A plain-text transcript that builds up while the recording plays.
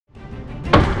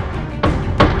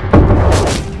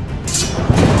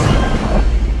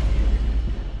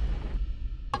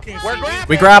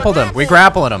We grappled him. We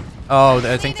grappled him. Oh,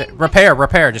 I think that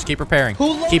repair. Just keep repairing.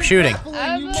 Keep shooting.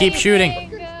 Keep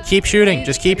shooting. Keep shooting.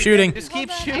 Just keep shooting. Just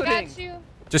keep shooting.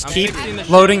 Just keep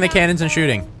loading the cannons and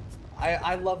shooting.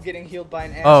 I love getting healed by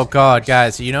an ash. Oh god,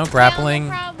 guys, you know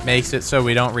grappling makes it so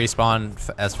we don't respawn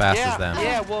as fast as them.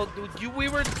 Yeah, well, we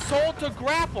were told to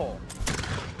grapple.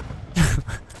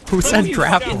 Who said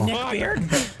grapple?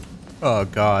 Oh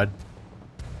god.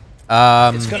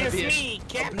 It's gonna be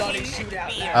a bloody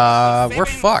shootout. We're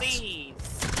fucked.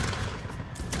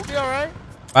 We'll be alright.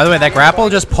 By the way, that grapple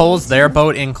just pulls their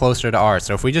boat in closer to ours.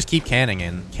 So if we just keep canning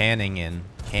in. Grenades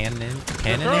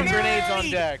on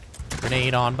deck.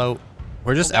 Grenade on boat.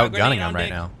 We're just outgunning them right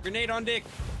now. Grenade on dick.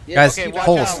 Guys, Okay,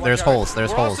 holes. There's holes. There's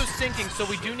We're holes. also sinking, so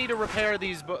we do need to repair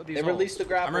these. They released the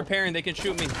grapple. I'm repairing. They can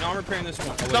shoot me. No, I'm repairing this one.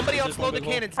 Oh, wait, Somebody is else this one load the big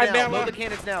hole? cannons now. Load the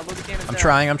cannons now. Load the cannons now. I'm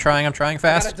trying I got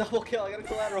fast. a double kill. I got a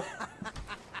collateral.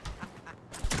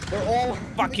 They're all.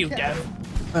 Fuck you,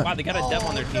 Dev. Wow, they got a Dev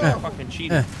on their team. They're fucking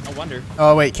cheating. No wonder.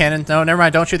 Oh wait, cannon. No, never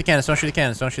mind. Don't shoot the cannons. Don't shoot the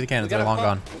cannons. Don't shoot the cannons. They're long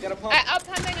gone. We got a pump. I'm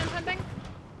pumping.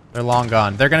 They're long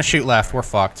gone. They're gonna shoot left. We're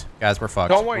fucked. Guys, we're fucked.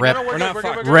 Don't worry. Rip. No, we're not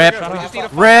fucked. Rip. We just need to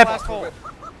find Rip. the last hole.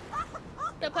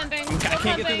 Still pumping. I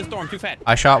can't get through the storm. Too fat.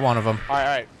 I shot one of them.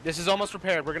 Alright. This is almost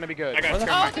repaired. We're gonna be good. I got Oh,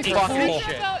 Fucking fucking hole.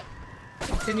 shit.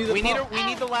 Continue the We pump.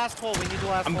 need the last hole. We need the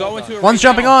last hole. I'm going to. One's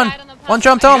jumping on. One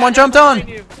jumped on. One jumped on.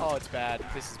 Oh, it's bad.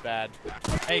 This is bad.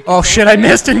 Hey, Oh shit! I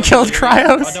missed and killed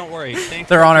Cryos. Oh, don't worry. Thanks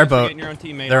They're for on our getting boat. your own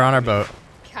teammate They're off on our me. boat.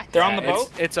 They're on the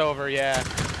boat? It's over, yeah.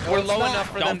 We're low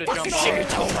enough for them to jump Say on.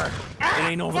 it's over. It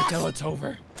ain't over till it's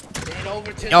over.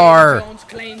 Yar.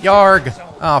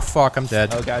 Yarg. Oh fuck! I'm dead.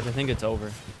 Oh guys, I think it's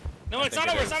over. No, it's not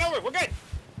over. It's not over. We're good.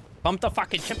 Pump the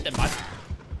fucking chip, then, bud.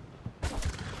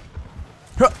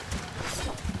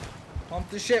 Pump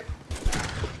the ship.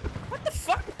 What the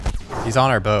fuck? He's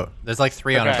on our boat. There's like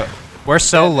 3 on our Okay. boat. We're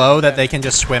so low that they can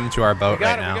just swim to our boat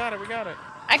right now. We got it.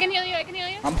 I can heal you.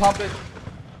 I'm pumping.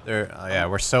 Yeah,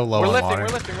 we're so low We're on lifting, water.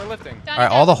 we're lifting. All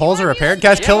right, all the holes are repaired.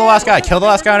 Guys, kill the last guy. Kill the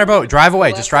last guy on our boat. Drive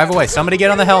away. Just drive away. Somebody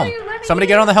get on the helm. Somebody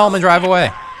get on the helm and drive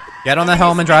away. Get on the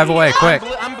helm and drive away, quick.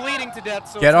 I'm bleeding to death,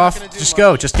 so Get it's not off. gonna do Just much.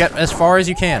 go. Just get as far as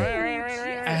you can.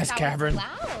 Ass cavern.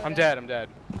 I'm dead.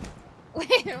 Wait,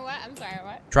 what? I'm sorry,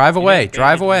 what? Drive away.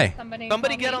 Drive away.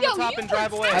 Somebody get on the top and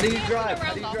drive away. How do you drive?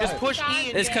 How do you drive? Just push E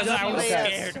and It's because I was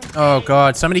Yes. scared. Oh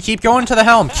god. Somebody keep going to the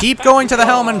helm. Keep going to the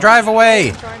helm and drive away.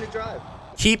 I'm trying to drive.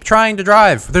 Keep trying to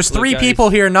drive. There's Look, 3 guys. people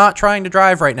here not trying to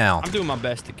drive right now. I'm doing my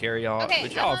best to carry y'all, Okay,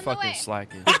 but I'm y'all on are the fucking way.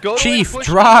 slacking. Just go to Chief, it, push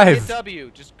drive. E, hit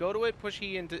W. Just go to it, push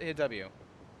E and hit W.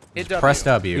 Hit W. Press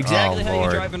W. Exactly Oh how you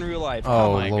lord. drive in real life.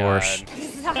 Oh my lord. God.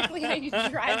 Exactly how you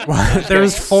drive. What?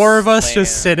 There's 4 of us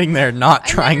just Slam. sitting there not I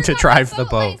trying never to got drive my the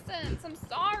boat. license. I'm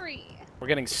sorry. We're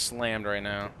getting slammed right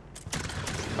now.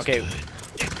 Okay,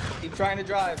 Keep trying to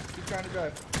drive. Keep trying to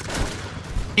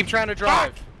drive. keep trying to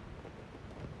drive.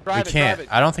 We Drive it, can't. drive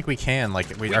it. I don't think we can.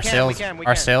 Like We our can, sails, we can, we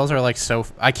our can. sails are like so.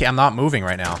 I can't. I'm not moving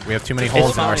right now. We have too many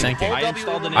holes and we're fine. sinking. I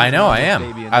installed an I know. I engine on this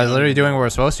am. baby and I was then- literally doing what we're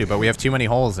supposed to, but we have too many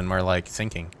holes and we're like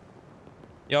sinking.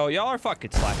 Yo, y'all are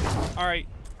fucking slacking. All right,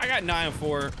 I got 9 and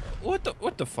 4. What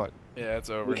the fuck? Yeah,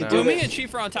 it's over We can now. do With this. me and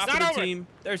Chief are on top It's of not the over. team.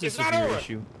 There's a It's not severe over.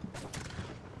 issue.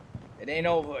 It ain't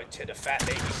over till the fat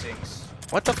baby sings.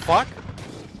 What the fuck?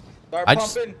 Start I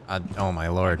just. pumping. Oh my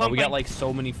lord. But we got like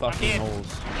so many fucking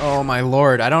holes. Oh my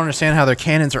lord. I don't understand how their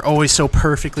cannons are always so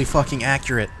perfectly fucking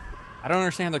accurate. I don't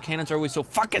understand how their cannons are always so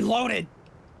fucking loaded.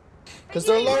 Because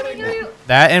they're loading.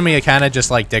 That and we kind of just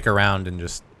like dick around and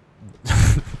just.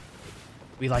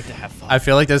 We like to have fun. I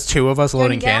feel like there's 2 of us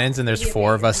loading Yeah. cannons and there's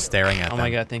 4 of us staring at Oh them.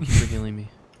 my god, thank you for healing me.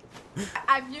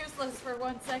 I'm useless for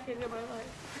 1 second in my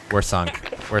life. We're sunk.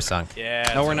 We're sunk. Yeah.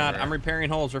 No, it's we're not. over. I'm repairing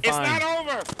holes. We're It's fine.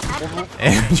 not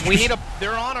over. we We need a.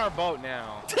 They're on our boat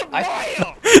now.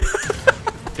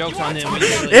 Jokes on them. We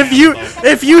literally If have you a boat.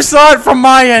 if you saw it from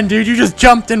my end, dude, you just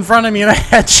jumped in front of me and I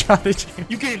headshotted you.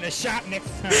 You getting a shot next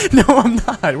time. No, I'm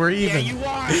not. We're even. You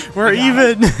are. We're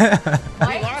even.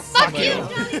 Fuck you,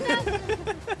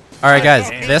 All right, guys.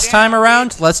 This time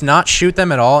around, let's not shoot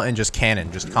them at all and just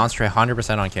cannon. Just concentrate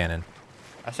 100% on cannon.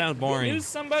 That sounds boring. Lose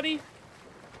somebody.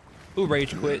 Who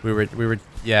rage quit? We were.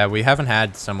 Yeah, we haven't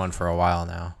had someone for a while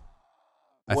now.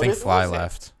 I What think is- Fly what is it?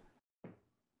 left.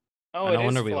 Oh, No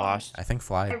wonder we lost. I think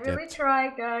Fly I really dipped.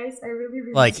 tried, guys. I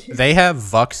really Like did. they have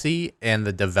Vuxy and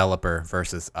the developer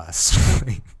versus us.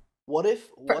 What if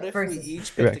we Versus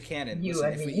each picked a cannon? you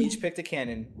Listen, and if we me. each picked a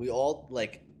cannon, we all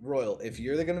like Royal. If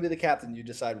you're gonna be the captain, you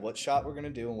decide what shot we're gonna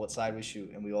do and what side we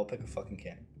shoot, and we all pick a fucking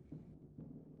cannon.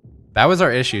 That was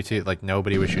our issue too. Like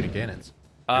nobody was shooting cannons.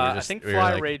 We were I just- think we were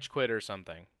Fly like- rage quit or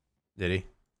something. Did he?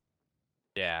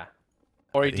 Yeah.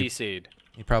 Or he He- DC'd.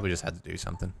 He probably just had to do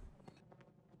something.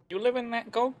 You live in that.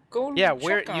 Go. Yeah,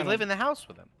 where check you on live him. in the house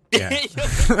with him.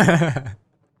 Yeah.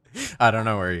 I don't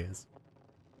know where he is.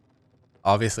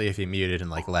 Obviously, if he muted and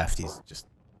like left, he's just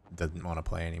doesn't want to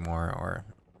play anymore or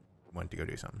went to go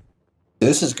do something.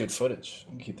 This is good footage.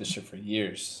 I can keep this shit for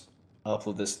years. I'll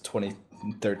upload this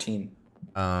 2013.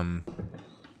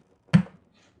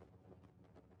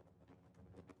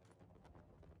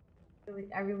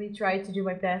 I really tried to do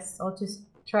my best. I'll just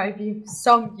try be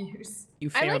some use. You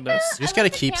I like failed the, us. You just I like gotta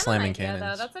the keep cannon slamming idea, cannons.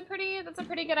 Though. That's a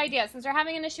pretty good idea. Since we're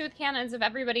having an issue with cannons, if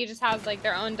everybody just has like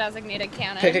their own designated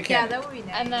cannon, Pick a Yeah, cannon. that would be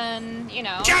nice. and then you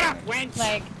know, Shut up, wench!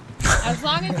 like as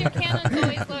long as your cannon's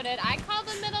always loaded, I call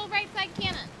the middle right side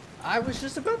cannon. I was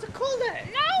just about to call that.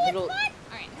 No, Middle- it's not.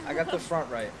 All right. I got the front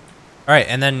right. All right,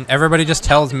 and then everybody just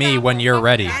tells me when you're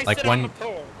ready. I Like sit on when, the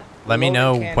pole. let me know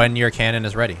Loading cannon. when your cannon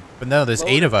is ready. But no, there's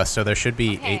 8 of us, so there should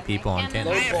be Okay, 8 people on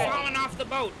cannon. I cannon. have fallen off the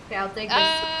boat. Okay, I'll take this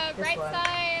Right one.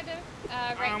 side,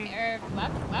 right or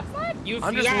left side. You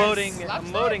I'm just fiance. loading. Left I'm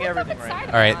side? loading What everything fucking right side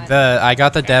now. All am right, I on? I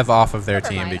got the dev off of their Never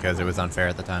team mind. because it was unfair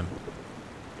at the time.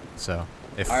 So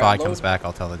if All right, Fi load- comes back,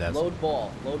 I'll tell the devs. Load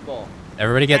ball. Load ball.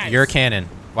 Everybody get Nice. your cannon.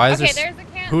 Why is Okay, this? there's a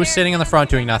cannon. Who's sitting in the front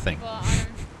doing nothing?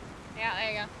 Yeah,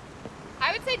 there you go.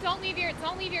 I would say don't leave your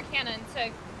cannon to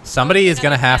Somebody is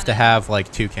gonna another have to cannon. have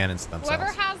like 2 cannons to whoever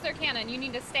themselves. has their cannon. You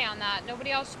need to stay on that.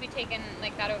 Nobody else should be taking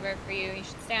like that over for you. You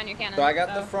should stay on your cannon. So I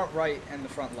got the front right and the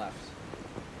front left.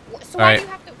 So All why right. do you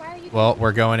have to? Why are you? Well,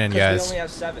 we're going in, Because we guys. only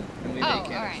have 7 and we Oh, have all 8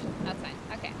 cannons. right. That's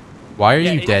fine. Okay. Why are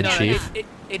Yeah, you dead, no, Chief?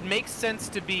 It makes sense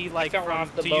to be like Fell from,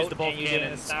 off the to use boat the both and you didn't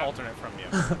cannons stop. alternate from you.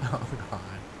 Oh God.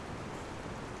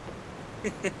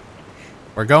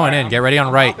 We're going in. Get ready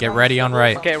on right. Get ready on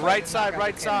right. Okay, right side,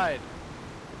 right side.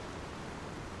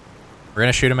 We're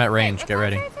gonna shoot him at Wait, range. what's Get on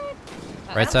ready. right side? Right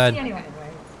I don't see side. anyone,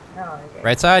 right? Oh, okay.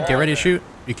 Right side. Get ready to shoot.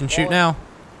 You can shoot now.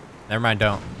 Never mind.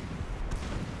 Don't.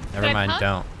 Never Should I mind. pump?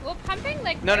 Don't. Well, pumping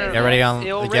like. No, no, no. Get ready on.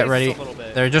 It'll Get raise ready. us a little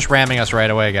bit. They're just ramming us right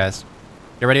away, guys.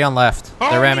 Get ready on left. They're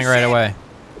Holy ramming right shit. away.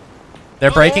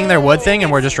 They're breaking their wood thing,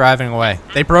 and we're just driving away.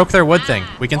 They broke their wood thing.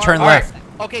 We can turn Alright. left.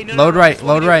 Okay, no, Load no, right. so we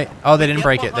Load get- right. Oh, they didn't get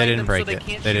break it. They behind didn't them break so it.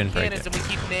 can't They shoot didn't break cannons it. And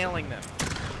we keep nailing them.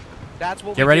 That's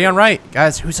what Get we ready do. on right,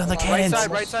 guys. Who's on the Right cannons?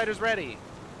 Right side is ready.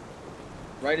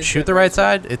 Right is Shoot good, the right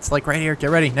side. It's like right here.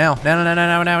 Get ready now.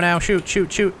 Now. Shoot.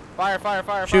 Shoot. Fire, fire,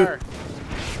 fire, Shoot. fire.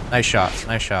 Nice shots.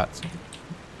 Nice shots.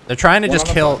 They're trying to One just on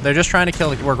the kill. front. They're just trying to kill.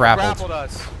 We're grappled. Grappled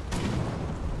us.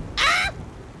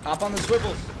 Hop on the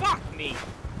swivels. Fuck me.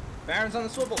 Baron's on the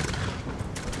swivel.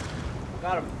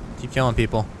 Got him. Keep killing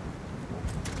people.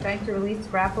 Trying to release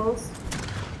grapples.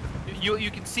 You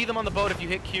can see them on the boat if you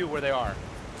hit Q where they are.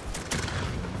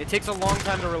 It takes a long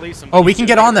time to release them. Oh, we can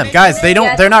get on them, guys. They're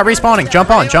not respawning. Jump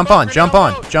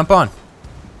on.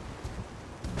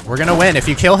 We're gonna win. If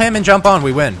you kill him and jump on,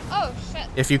 we win. Oh shit.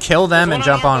 If you kill them There's and one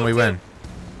jump our on, we boat, win. too.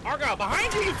 Argo,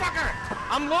 behind you, you fucker!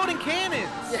 I'm loading cannons.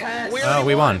 Yes. Oh,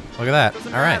 we won. Look at that.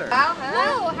 Doesn't All right. matter. Wow,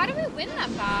 Whoa! How do we win that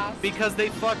fast? Because they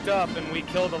fucked up and we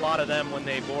killed a lot of them when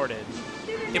they boarded.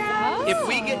 If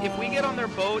we get on their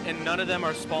boat and none of them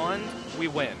are spawned, we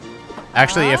win.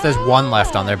 Actually, if there's one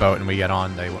left on their boat and we get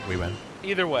on, we win.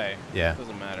 Either way. Yeah.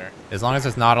 Doesn't matter. As long as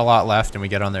there's not a lot left and we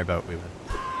get on their boat, we win.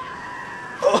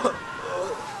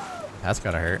 That's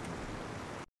gotta hurt.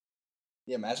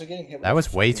 Yeah, imagine getting hit. That with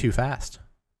was way too fast.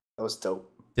 That was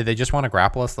dope. Did they just want to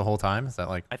grapple us the whole time? Is that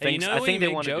like? I Hey, think you know I when think you they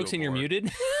make want to jokes do and you're abort.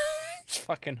 muted? It's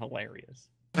fucking hilarious.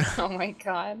 Oh my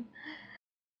god.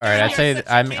 All right, I'd You're say such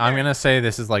a I'm cheater. gonna say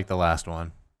this is like the last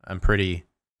one. I'm pretty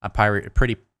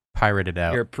pirated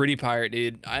out. You're a pretty pirate,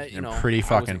 dude. You're a pretty I wasn't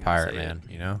fucking gonna pirate, say it. man.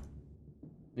 You know.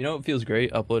 You know, it feels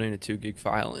great uploading a 2 gig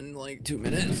file in like 2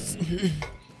 minutes.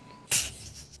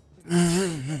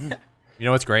 You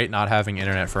know what's great? Not having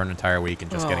internet for an entire week and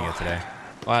just getting it today.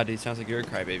 Wow, dude, sounds like you're a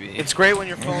crybaby. It's great when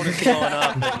your phone is blowing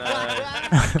up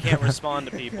and you can't respond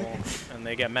to people and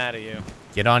they get mad at you.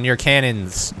 Get on your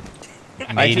cannons, I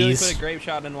actually mateys. put a grape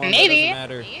shot in one. Maybe. That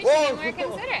doesn't matter. You should be more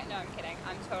considerate. No, I'm kidding.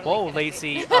 I'm totally Whoa, kidding.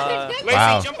 Lacey. Lacey,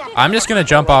 Wow. jump off I'm the just gonna boat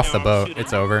jump right off the now. boat. Shoot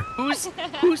It's him. over.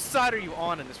 Whose side are you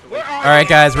on in this relationship? All right,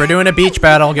 guys, we're doing a beach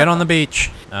battle. Get on the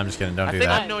beach. No, I'm just kidding. Don't I do think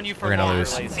that. I've known you for We're gonna longer,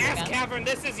 lose. Lacey. Yes, Cavern,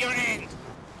 this is your end.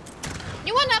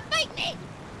 You wanna fight me?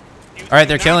 You All right,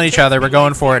 they're do killing not each other. test We're me, going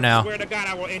Lacey. for it I now. swear to God,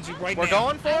 I will end you right We're now.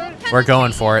 going for it? We're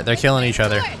going for it. They're killing each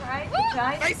other. Right,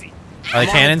 right. Lacey. Are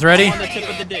the cannons ready? I'm on the tip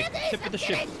of the dick. Tip of the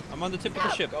ship. I'm on the tip of the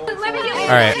ship. Let me get All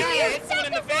right. Hit someone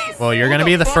in the face. Well, you're gonna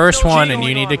be the first one, and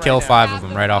you need to kill 5 of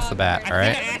them right off the bat. All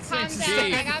right. Calm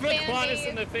down. I got Put Clonus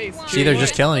in the band-aids. face. See, they're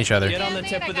just killing each other. Get on the Band-aid,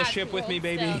 tip I of the got ship with me, tools,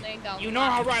 baby. so they don't You know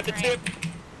how to ride the tip.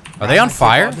 Are they on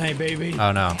fire? Hey, baby.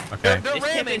 Oh no. Okay. They're This tip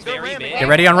ramming, is they're very ramming. big. Get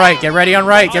ready on right. Get ready on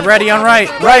right. Get ready on right.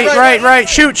 Right.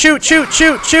 Shoot.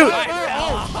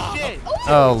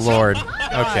 Oh lord.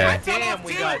 Okay. Damn,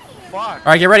 we got fucked.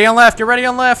 All right, get ready on left. Get ready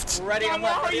on left. We're ready on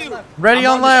left. Ready on left. Ready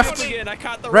on left. Again. I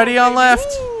caught the Ready rope, on baby.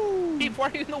 left. Keep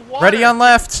right in the water. Ready on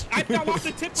left. I fell off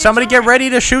the tip. Somebody get ready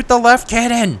to shoot the left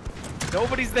cannon.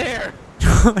 Nobody's there.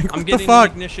 Like, what I'm the getting fuck?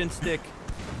 an ignition stick.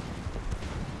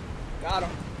 Got him.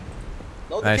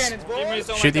 Load Nice. the cannons,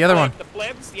 boys. Shoot the other one. The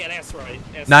flips? Yeah, that's right.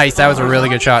 That's Nice, that was a really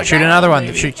good shot. Shoot another one.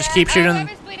 baby. Shoot, just keep shooting.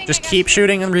 Just keep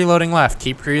shooting and reloading left.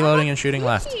 Keep reloading and shooting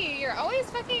left. You're always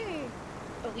fucking.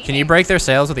 Can you break their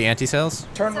sails with the anti-sails?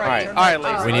 Turn right. turn All right, right.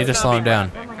 ladies. We need to let's slow not him be down.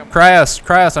 graphic.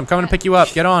 Cryos, I'm coming to pick you up.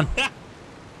 Get on.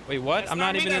 Wait, what? I'm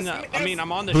not not me, even in the. that's- I mean,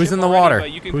 I'm on the Who's ship in the already, water?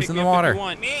 but you can Who's pick in me the up if water? you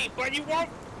want. Me, but you won't.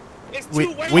 It's We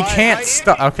too late. we Right, can't right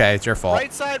stop. here. Okay, it's your fault.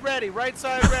 Right side ready. Right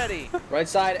side ready. Right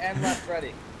side and left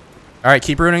ready. All right,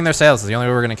 keep ruining their sails. It's the only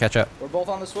way we're gonna catch up. We're both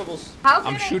on the swivels. How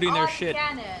I'm can shooting their on shit.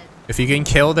 Cannon? If you can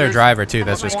kill their driver too,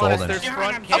 that's just Honest, golden. There's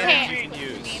front Okay. cannons you can I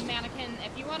use. mean, mannequin.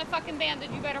 If you want a fucking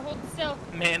bandit, you better hold still.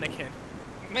 Mannequin.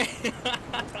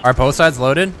 Are both sides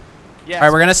loaded? Yeah. All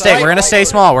right, we're gonna stay. We're gonna stay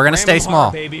small. We're gonna Ram stay 'em small.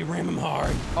 hard, baby. Ram 'em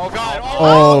hard. Oh god.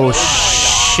 Oh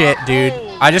shit, dude!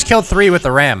 I just killed 3 with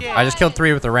the ram. I just killed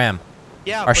 3 with the ram.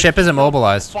 Yeah. Our but ship you is killed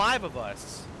immobilized. 5 of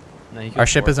us. No, you Our killed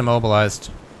ship 4. is immobilized.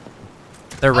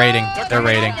 They're raiding. Oh, They're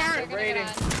raiding. They're raiding.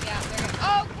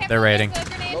 They're raiding.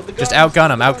 Load the Just guns. outgun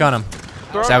them. Outgun them.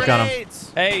 Throw Just outgun 'em.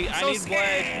 grenades. Hey, I so need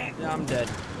scared. blood. I'm dead.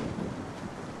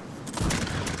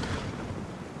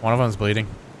 One of them's bleeding.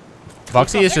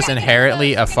 Vuxy is just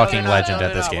inherently a fucking legend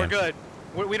at this We're game. good.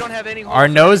 We don't have any. Our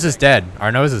holes nose or is anything. dead.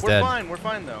 Our nose is We're dead. fine. We're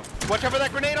fine though. Watch out for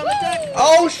that grenade on the deck.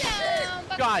 Oh shit!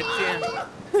 God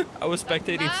damn. I was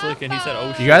spectating Slick and he said,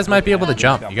 "Oh shit." You guys might be able to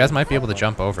jump. You guys might be able to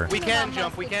jump over. We can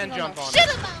jump. We can jump on. Shit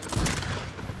it. him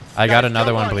up. I got Guys,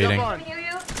 another jump one on, bleeding. jump on.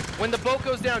 When the boat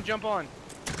goes down, jump on.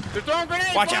 They're throwing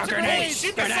grenades. Watch lots out, of grenades!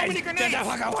 Shit, there's so many Grenades! Get the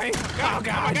grenades. fuck away! Oh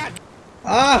god.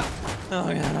 Ah!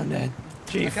 Oh god, I'm dead.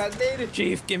 I Chief, got native.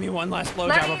 Chief, give me one last Let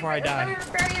blowjob me- before I let me die.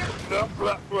 repair you. We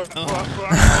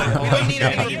Oh, don't need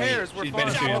God. any repairs. We're She's fine.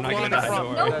 benefiting, I'm not We're gonna in the die, front.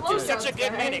 don't No worry. blowjobs, Such a good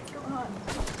guys. medic. Come on.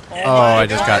 Oh,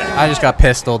 I just got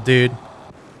pistoled, dude. All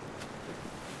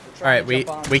right, we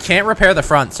can't repair the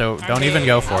front, so don't even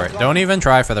go for it. Don't even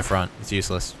try for the front. It's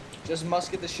useless. Just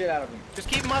musket the shit out of him. Just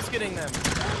keep musketing them.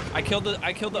 I killed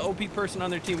the OP person on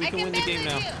their team. We can win the game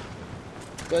now.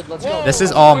 Good, let's Whoa. go. This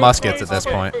is all muskets at this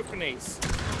point. Grenades.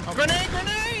 Grenade!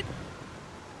 Grenade!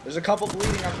 There's a couple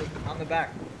bleeding on the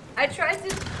back. I tried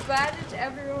to bandage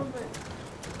everyone, but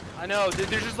I know.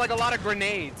 There's just like a lot of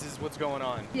grenades. Is what's going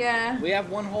on. yeah. We have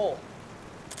one hole.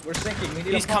 We're sinking. We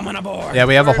need He's a pump. coming aboard. Yeah,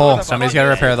 we have a Worry about hole. the Somebody's got to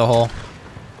fucking- repair the hole.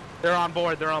 They're on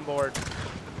board. They're on board.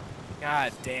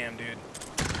 God damn, dude.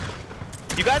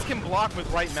 You guys can block with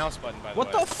right mouse button, by the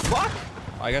What way. the fuck?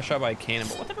 I got shot by a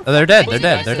cannonball. What the Oh, they're dead. They're fuck?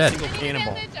 dead. They're That's a dead. single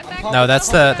cannonball. No, that's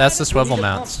the swivel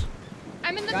mounts.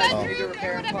 I'm in the Guys, we need to bedroom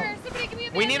repair or and whatever. pump. Somebody give me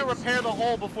a We need to bandage. repair the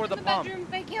hole before the In pump. bedroom.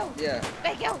 Thank you. Yeah.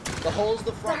 Thank you. The hole's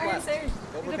the front Sorry, left. sorry. Go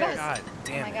You're the repair it. best. God Oh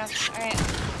damn my it. gosh. All right.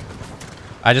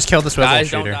 I just killed the swivel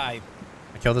Guys, don't shooter. die.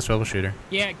 I killed the swivel shooter.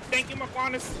 Yeah, thank you,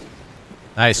 McQuanus.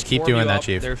 Nice. Keep Four of you doing that, up.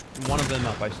 Chief. There's one of them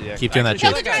up. I see. Keep doing that,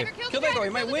 Actually, Chief. Kill that guy. Kill the Kill that guy. driver, He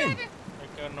might kill the win. driver.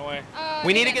 They're getting away.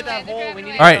 We need to they're get that driving away, hole. they're We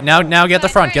need driving to All away. right, now get the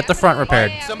front. Get the front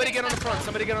repaired. Somebody get on the front.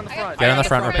 Somebody get on the front. Get on the got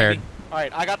front the front, repaired. baby. All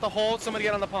right, I got the hole. Somebody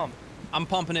get on the pump. I'm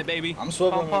pumping it, baby. I'm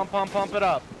swiveling. Pump it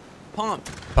up. Pump.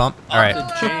 Pump. All right.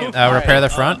 The jam. Repair the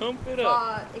front. Pump it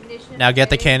up. Ignition. Now get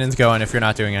the ready. cannons going if you're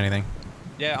not doing anything.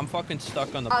 Yeah, I'm fucking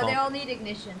stuck on the Oh, pump. they all need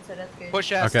ignition, so that's good.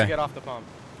 Push S Okay. to get off the pump.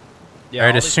 Yeah, All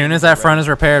right. all As the soon as cannons that are front ready. is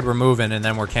repaired, we're moving, and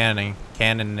then we're cannoning. It's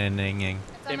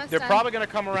almost They're done. probably gonna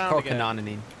come around Coke again.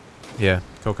 canoning. Yeah.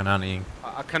 Coconut.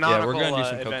 A canonical Yeah, we're gonna do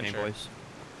some adventure. cocaine, boys.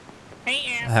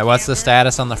 Hey, ass What's the scammer.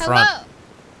 status on the front? Hello.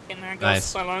 Can I go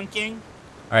Nice. spelunking?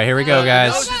 All right. Here we go, Nose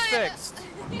guys. is fixed.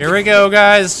 Here we go,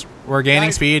 guys. We're gaining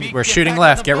Guys, speed. We're get shooting back on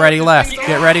left. the Get ready boat. left. This Get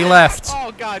thing- ready left.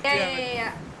 Oh god Yeah, damn it.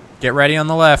 yeah. Get ready on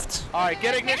the left. All right,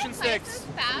 get ignition sticks.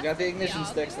 We got the ignition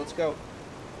sticks. Let's go.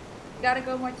 We gotta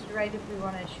go more to the right if we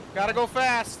want to shoot. Gotta go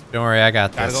fast. Don't worry, I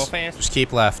got Gotta this. go fast. Just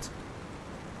keep left.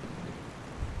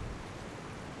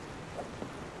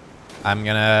 I'm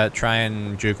gonna try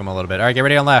and juke him a little bit. All right, get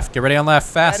ready on left. Get ready on left.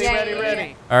 Fast. Ready, Yeah, ready, yeah,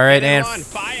 ready. All right, and Everyone,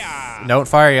 fire! don't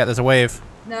fire yet. There's a wave.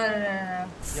 No.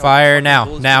 Fire now.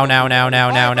 bullets Now, go now, up. now,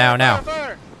 now, now, now, now.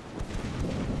 Fire.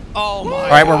 Oh my. All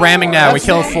right, we're ramming now. We That's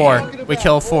killed what I'm 4. talking We about.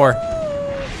 killed 4.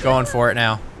 Going for it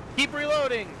now. Keep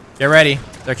reloading. Get ready.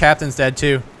 Their captain's dead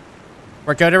too.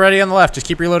 We're good already on the left. Just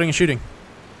keep reloading and shooting.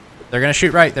 They're gonna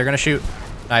shoot right. They're gonna shoot.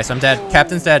 Nice. I'm dead.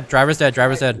 Captain's dead. Driver's dead.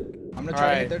 Driver's dead. I'm gonna try to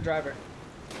Alright. hit their driver.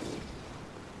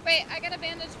 Wait, I got a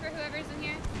bandage for whoever's in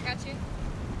here. I got you.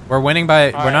 We're winning by.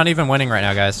 We're Alright. not even winning right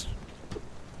now, guys.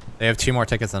 They have 2 more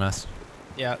tickets than us.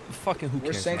 Yeah, fucking who We're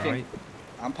cares, sinking. alright?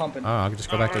 I'm pumping. Oh, I'll just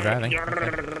go back to driving.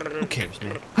 Who cares,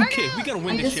 man? Who cares? We gotta win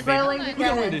I'm this just shit, baby. rolling We the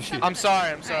gotta win gun. this shit. I'm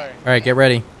sorry. I'm sorry. All right, get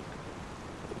ready.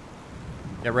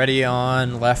 Get ready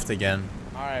on left again.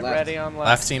 All right, Left. ready on Left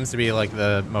left. seems to be like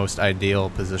the most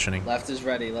ideal positioning. Left is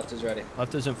ready. Left is ready.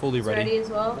 Left isn't fully It's ready. ready as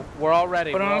well. We're all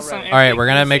ready. Put We're on all some ready. All right, we're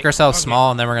gonna make Okay. ourselves Okay.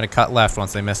 small, and then we're gonna cut left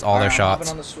once they miss all their Alright, I'm shots.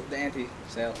 hopping on the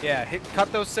anti-sail. Yeah,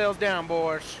 cut those sails down,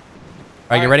 boys.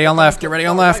 All right, get ready on left. Get ready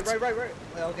on left. Right.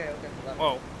 Okay. Left.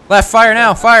 Whoa. Left, fire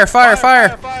now. Fire. Fire,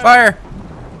 fire. Fire.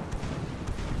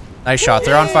 Nice shot.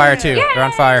 They're on fire too. They're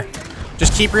on fire.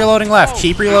 Just keep reloading left.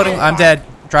 Keep reloading. I'm dead.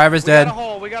 Driver's We got dead. a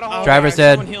hole. We got a hole. Driver's Guys,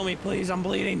 dead. Someone heal me, please. I'm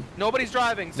bleeding. Nobody's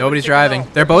driving. Nobody's Somebody take the driving.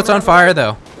 helm. Their boat's on fire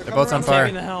though. Their boat's on I'm taking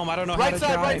fire. the helm. I don't know how Right to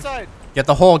side. drive. Right side. Get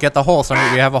the hole. Get the hole. So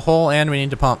we have a hole and we need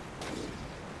to pump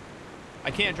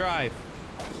I can't drive.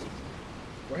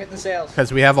 We're hitting the sails.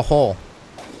 because we have a hole.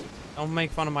 Don't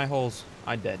make fun of my holes.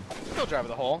 I dead. Still drive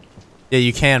the hole. Yeah,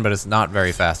 you can, but it's not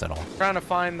very fast at all. Trying to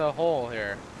find the hole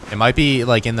here. It might be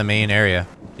like in the main area.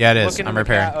 Yeah, it is. Looking I'm in the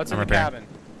repairing. it's in I'm the repairing. cabin.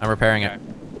 I'm repairing Okay. it.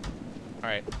 All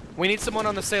right. We need someone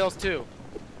on the sails too.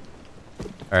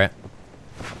 All right.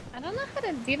 I don't know how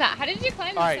to do that. How did you climb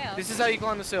All the right. sails? This is how you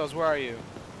climb the sails. Where are you?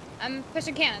 I'm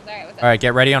pushing cannons. All right, what's up? All right,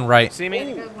 get ready on right. See me?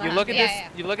 Ooh. You look at Yeah, this. yeah.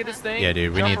 You look at this thing. Yeah,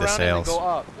 dude, we jump need the around and then sails. Go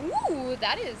up. Ooh,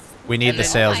 that is. We need And the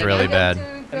then- sails Oh my really God. bad.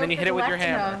 And then you hit it with your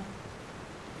hammer.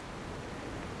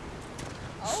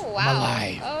 Oh wow.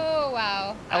 alive. Oh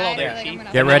wow. Hello I there, feel like I'm Chief.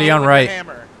 gonna Get And ready then on hit it with right. your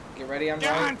hammer. Get ready on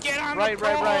John, right. get on Right, the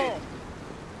right, pole. right.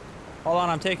 Hold on,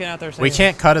 I'm taking out their sails. We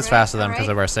can't cut as Right, fast as them because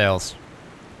alright. of our sails.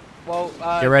 Well,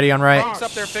 Get ready on right. Fix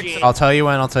up there, fix shit. it. I'll tell you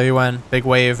when. I'll tell you when. Big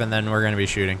wave, and then we're gonna be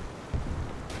shooting.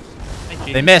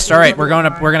 Hey, They missed. All right, we're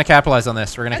gonna capitalize on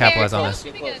this. We're gonna Okay, capitalize on sails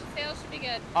this. should be good. Sails should be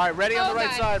good. All right, ready on the Oh, right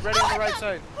God. side. Ready on the right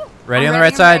side. Ready I'm on the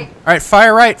ready right side. on All right. right,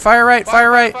 fire right. Fire right. Fire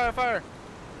right. Fire, fire.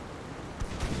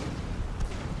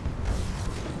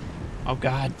 Oh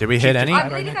God. Did we hit any? I'm All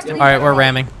bleeding, I'm right, bleeding. we're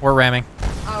ramming. We're ramming.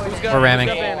 Oh, Who's okay. got We're ramming.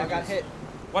 who's got Oh, I bandages? got hit.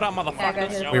 What up, Yeah, I got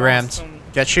motherfuckers? hit. We rammed.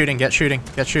 Get shooting. Get shooting.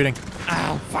 Get shooting.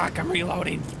 Ow, fuck, I'm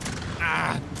reloading.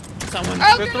 Ah, someone.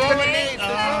 Oh, They're throwing grenades. They're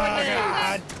throwing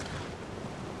grenades.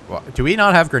 Well, do we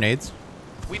not have grenades?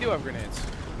 We do have grenades.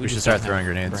 We should just start don't throwing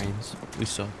have grenades. brains. We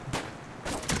suck.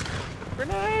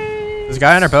 Grenades. There's a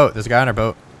guy on our boat. There's a guy on our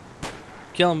boat.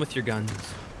 Kill him with your guns.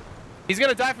 He's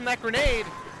gonna die from that grenade.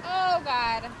 Oh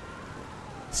god.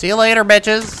 See you later,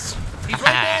 bitches. He's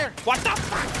right there. What the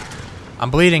fuck? I'm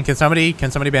bleeding. Can somebody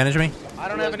bandage me? I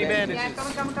don't have any Yeah, bandages.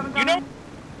 Yeah, coming. You know,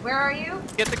 Where are you?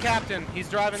 get the captain. He's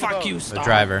driving the Fuck boat. you, The Star.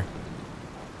 driver.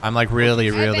 I'm like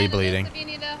really, I have really bandages bleeding. If you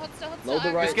need to hold still, hold Load the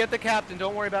still. right. Just get the captain.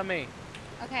 Don't worry about me.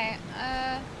 Okay.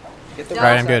 Get the All All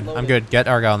right, right I'm side good. loaded. I'm good. Get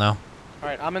Argyle now. All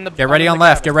right, I'm in the. Get ready on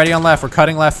left. Get ready on left. We're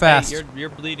cutting left fast. Hey, you're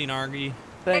bleeding, Argy.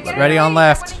 Thanks. Get Ready him on away,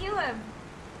 left. I wanna heal him.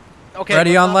 Okay. Ready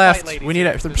let's on not left. fight, ladies. We need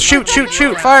it. There's Shoot, enough shoot, to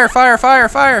shoot. go Fire, around. fire, fire,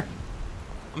 fire.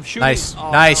 I'm shooting. Nice,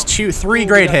 Oh, nice. no. Three Ooh,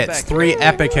 great we got it hits. back. 3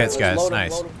 epic hits, Let's guys. load 'em,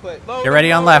 Nice. load 'em quick. Load Get 'em,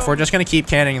 ready on load left. 'em. We're just gonna keep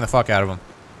canning the fuck out of them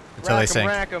until they Rack 'em, sink.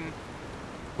 rack 'em.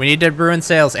 We need to ruin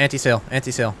sails. Anti-sail.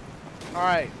 Anti-sail. All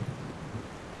right.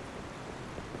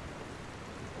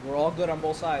 We're all good on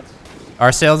both sides.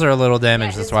 Our sails are a little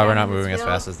damaged. Yeah, That's it's why we're down not in moving as field.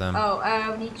 fast as them.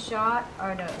 Oh, need shot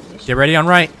or no? Get ready on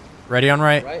right. Ready on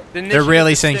right. Right? The They're initiative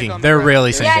really is stick sinking. on the They're right.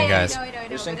 really Yeah, sinking, yeah, guys. I know,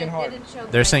 They're sinking but it hard. didn't show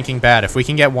They're the sinking bad. If we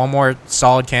can get one more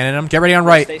solid cannon in them, get ready on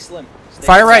right. Stay slim. Stay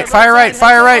Fire slim. right. Fire right.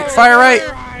 Fire right. Fire right.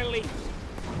 Riley.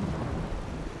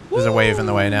 There's a wave in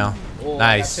the way now. Oh, I got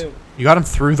Nice. 2. You got him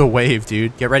through the wave,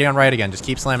 dude. Get ready on right again. Just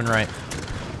keep slamming right.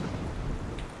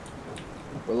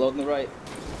 We're loading the right.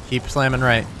 Keep slamming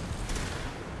right.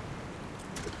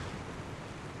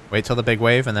 Wait till the big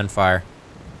wave and then fire.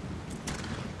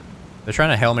 They're trying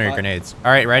to Hail Mary Fire. grenades.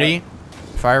 All right, ready?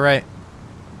 Fire right.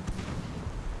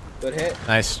 Good hit.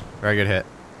 Nice. Very good hit.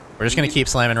 We're just going to keep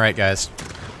slamming right, guys.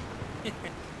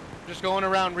 Just going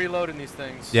around reloading these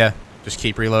things. Yeah. Just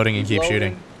keep reloading and keep Keep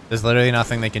shooting. loading. There's literally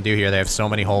nothing they can do here. They have so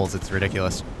many holes. It's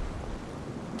ridiculous.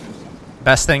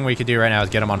 Best thing we could do right now is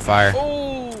get them on fire.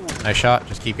 Oh. Nice shot.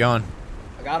 Just keep going.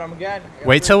 I got him again. I got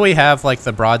Wait 3. till we have like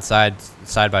the broadside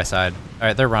side by side. All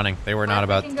right, they're running. They were not If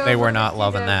we about. can go They a were little not bit to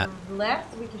loving the that.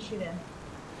 Left, we can shoot him.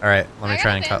 All right, let I me got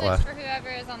try a and cut bandage left. for whoever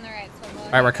is on the right, so I'm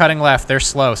All right, we're cutting left. They're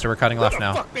slow, so we're cutting left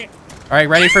now. Fuck me. All right,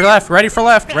 ready for left. Ready for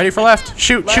left. Ready for left.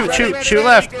 Shoot, Left, shoot, ready, shoot, ready, shoot ready,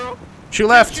 left. girl. Shoot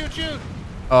left. Shoot, shoot.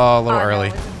 Oh, a little Oh, no, early.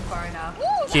 it wasn't far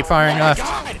enough. Keep firing left.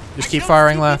 God. Just I keep killed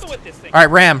firing 2 left. people with this thing. All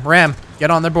right, ram.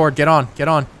 Get on their board. Get on. Get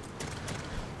on.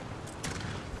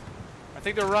 I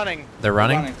think they're running. They're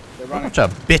running. They're running. Bunch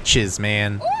of bitches,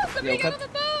 man. Ooh, somebody Yo, get cut- on the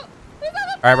boat! Who's on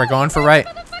the All right, we're going for right.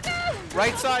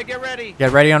 Right side, get ready.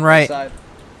 Get ready on right. Side.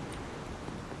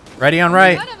 Ready on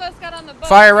right. One of us got on the boat.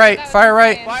 Fire right, fire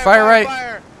right, fire right.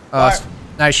 Fire.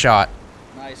 Nice shot.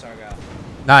 Nice, Argyle.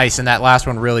 Nice, and that last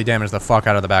one really damaged the fuck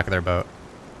out of the back of their boat.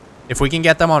 If we can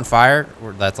get them on fire,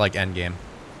 that's like end game.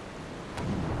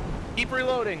 Keep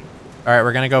reloading. All right,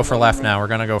 we're gonna go for left now. We're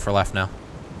gonna go for left now.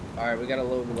 All right, we got a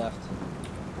load left.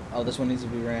 Oh, this one needs to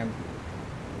be rammed.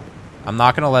 I'm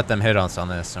not gonna let them hit us on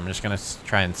this. I'm just gonna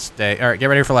try and stay. All right, get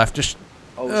ready for left. Just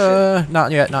Oh shit.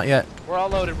 not yet, not yet. We're all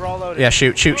loaded. We're all loaded. Yeah,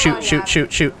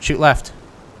 shoot left.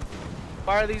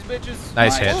 Fire these bitches.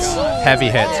 Nice Nice. hits, Ooh. heavy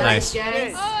hits, Yes, nice.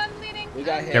 yes. Oh, I'm bleeding. We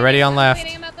got I'm hit. Get ready on bleeding. left. I'm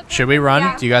bleeding. I'm at the Should we run?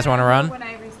 Yeah, Do you guys want to run? When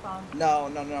I respawn. No.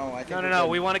 I think No, we're no. good.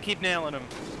 We want to keep nailing them.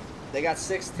 They got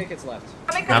 6 tickets left.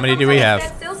 How many do we have?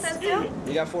 Stand still.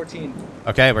 We got 14.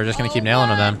 Okay, we're just gonna keep nailing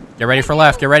them then. Get ready for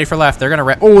left. Get ready for left. They're gonna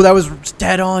ram. Oh, that was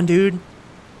dead on, dude.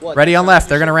 What? Ready on left.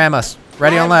 They're gonna ram us.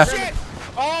 Ready on left. Shit.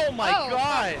 Oh my Oh.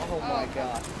 god. Oh my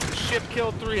god. The ship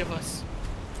killed 3 of us.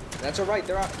 That's alright.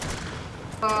 They're on.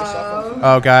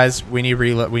 Oh, guys, we need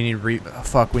reload. We need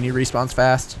fuck. We need respawns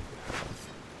fast.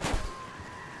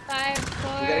 5,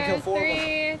 We gotta kill 4, 4 of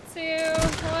 3, 2,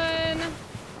 1.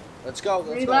 Let's go.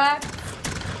 Let's Relax.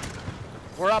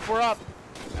 We're up. We're up.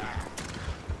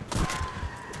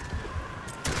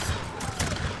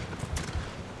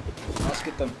 go.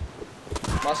 Musket them.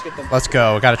 Musket them. Let's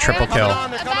go. We got a triple Coming kill.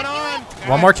 on. They're coming on.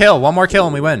 One more kill,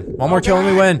 and we win. One more kill and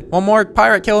we win. One more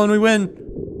pirate kill and we win.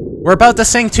 We're about to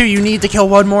sink too. You need to kill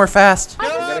one more fast. I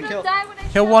was gotta gonna kill. die when I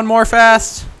Kill shot. one more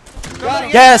fast. Got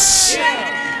him. Yes!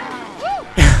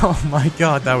 Oh my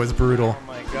god, that was brutal. Oh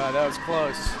my god, that was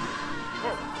close.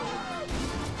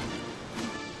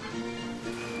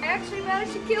 I actually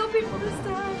managed to kill people this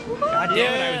time. Woohoo! God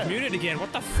damn it, I was muted again.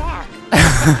 What the fuck?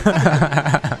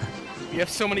 You have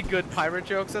so many good pirate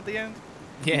jokes at the end.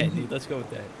 Yeah, dude, let's go with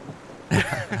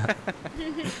that.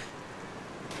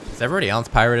 Is everybody else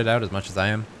pirated out as much as I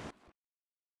am?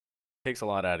 Takes a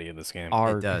lot out of you this game.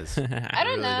 It does. I It don't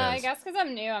really know. I does. guess because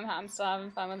I'm new, I'm still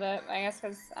having fun with it. I guess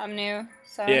because I'm new.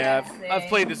 So Yeah, Same. I've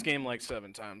played this game like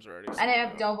 7 times already. so- And I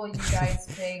have double you guys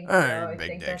ping, so Alright, I big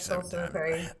think dick that's also sometime.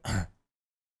 very.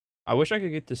 I wish I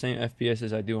could get the same FPS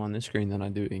as I do on this screen than I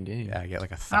do in game. Yeah, I get like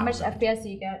 1,000. How much FPS do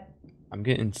you get? I'm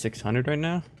getting 600 right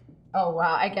now. Oh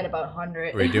wow, I get about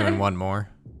 100. We're doing one more.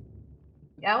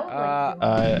 Yeah, I'll like do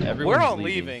one. Everyone's We're all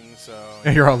leaving, so.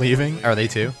 You're all leaving? Are they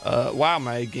too? Wow,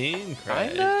 my game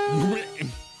crashed. I know.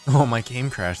 Oh, my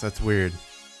game crashed. That's weird.